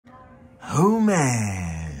Oh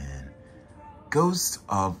man, Ghost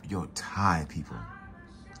of Yotei, people.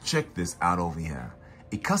 Check this out over here.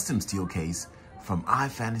 A custom steel case from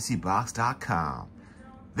iFantasyBox.com.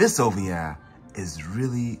 This over here is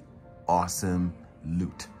really awesome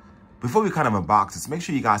loot. Before we kind of unbox this, make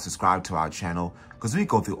sure you guys subscribe to our channel because we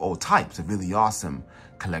go through all types of really awesome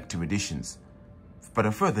collector editions. But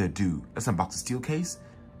without further ado, let's unbox the steel case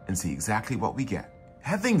and see exactly what we get.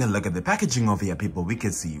 Having a look at the packaging over here, people, we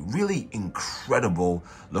can see really incredible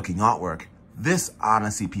looking artwork. This,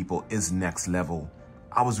 honestly, people, is next level.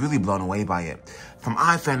 I was really blown away by it. From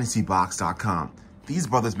iFantasyBox.com, these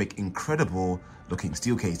brothers make incredible looking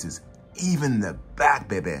steel cases. Even the back,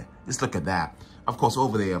 baby. Just look at that. Of course,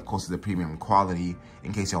 over there, of course, is the premium quality,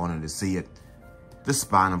 in case y'all wanted to see it. The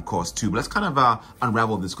spine, of course, too. But let's kind of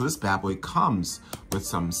unravel this, because this bad boy comes with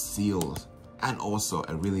some seals and also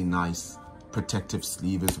a really nice protective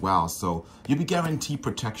sleeve as well. So you'll be guaranteed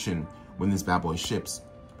protection when this bad boy ships.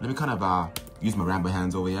 Let me kind of use my Rambo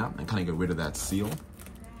hands over here and kind of get rid of that seal.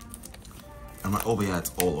 And right over here,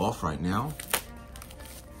 it's all off right now.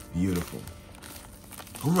 Beautiful.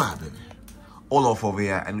 All right, baby. All off over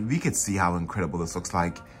here, and we can see how incredible this looks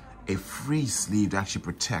like. A free sleeve to actually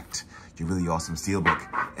protect your really awesome steelbook.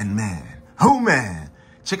 And man, oh man,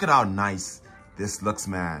 check it out how nice this looks,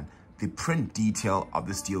 man. The print detail of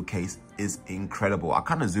the steel case is incredible. I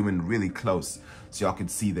kind of zoom in really close so y'all can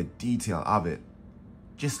see the detail of it.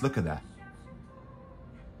 Just look at that.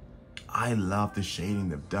 I love the shading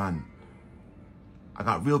they've done. I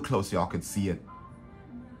got real close so y'all could see it.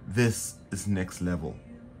 This is next level.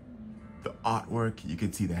 The artwork, you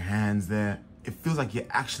can see the hands there. It feels like you're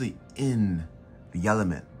actually in the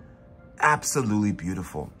element. Absolutely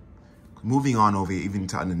beautiful. Moving on over here, even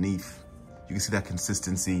to underneath, you can see that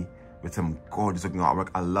consistency with some gorgeous looking artwork.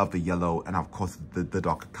 I love the yellow and of course the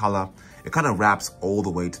darker color. It kind of wraps all the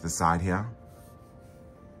way to the side here.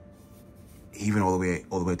 Even all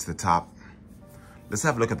the way to the top. Let's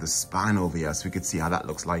have a look at the spine over here so we can see how that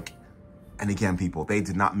looks like. And again, people, they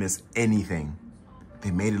did not miss anything. They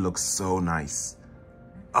made it look so nice.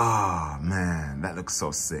 Oh man, that looks so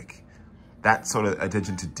sick. That sort of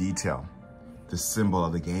attention to detail. The symbol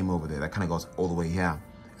of the game over there, that kind of goes all the way here.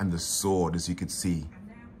 And the sword, as you can see.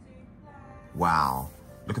 Wow.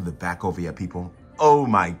 Look at the back over here, people. Oh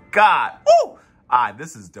my God. Woo!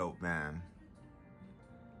 This is dope, man.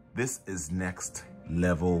 This is next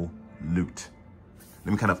level loot.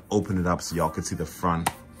 Let me kind of open it up so y'all can see the front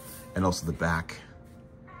and also the back.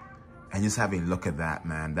 And just having a look at that,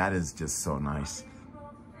 man. That is just so nice.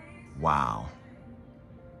 Wow.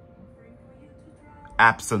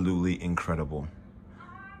 Absolutely incredible.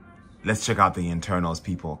 Let's check out the internals,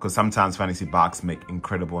 people, because sometimes Fantasy Box make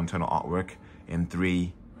incredible internal artwork. In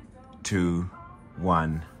 3, 2,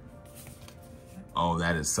 1. Oh,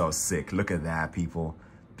 that is so sick. Look at that, people.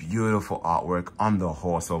 Beautiful artwork on the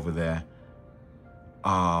horse over there.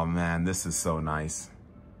 Oh man, this is so nice.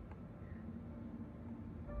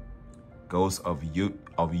 Ghost of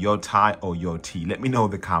Yotei or Yotei. Let me know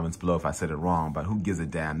in the comments below if I said it wrong, but who gives a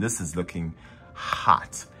damn? This is looking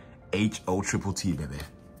hot. H-O-T-T, baby.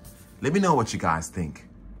 Let me know what you guys think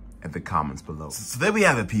in the comments below. So there we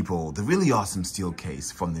have it, people. The really awesome steel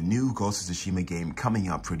case from the new Ghost of Tsushima game coming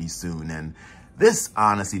up pretty soon. And this,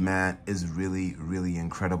 honestly, man, is really, really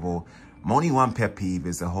incredible. My only one pet peeve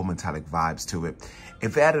is the whole metallic vibes to it.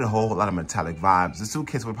 If they added a whole lot of metallic vibes, the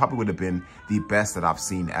suitcase probably would have been the best that I've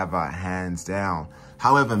seen ever, hands down.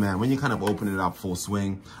 However, man, when you kind of open it up full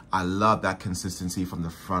swing, I love that consistency from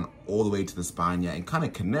the front all the way to the spine. Yeah, it kind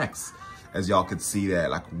of connects, as y'all could see there,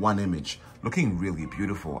 like one image. Looking really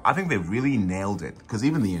beautiful. I think they really nailed it because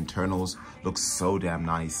even the internals look so damn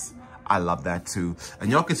nice. I love that too.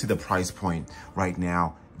 And y'all can see the price point right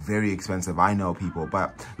now. Very expensive, I know, people,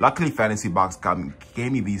 but luckily Fantasy Box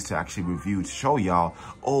gave me these to actually review to show y'all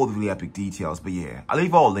all the really epic details. But yeah, I'll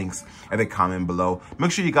leave all links in the comment below. Make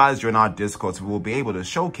sure you guys join our Discord so we'll be able to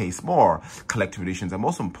showcase more collector editions and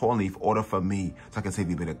most importantly, order from me so I can save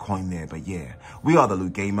you a bit of coin there. But yeah, we are the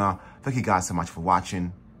Loot Gamer. Thank you guys so much for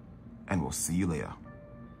watching and we'll see you later.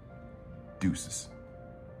 Deuces.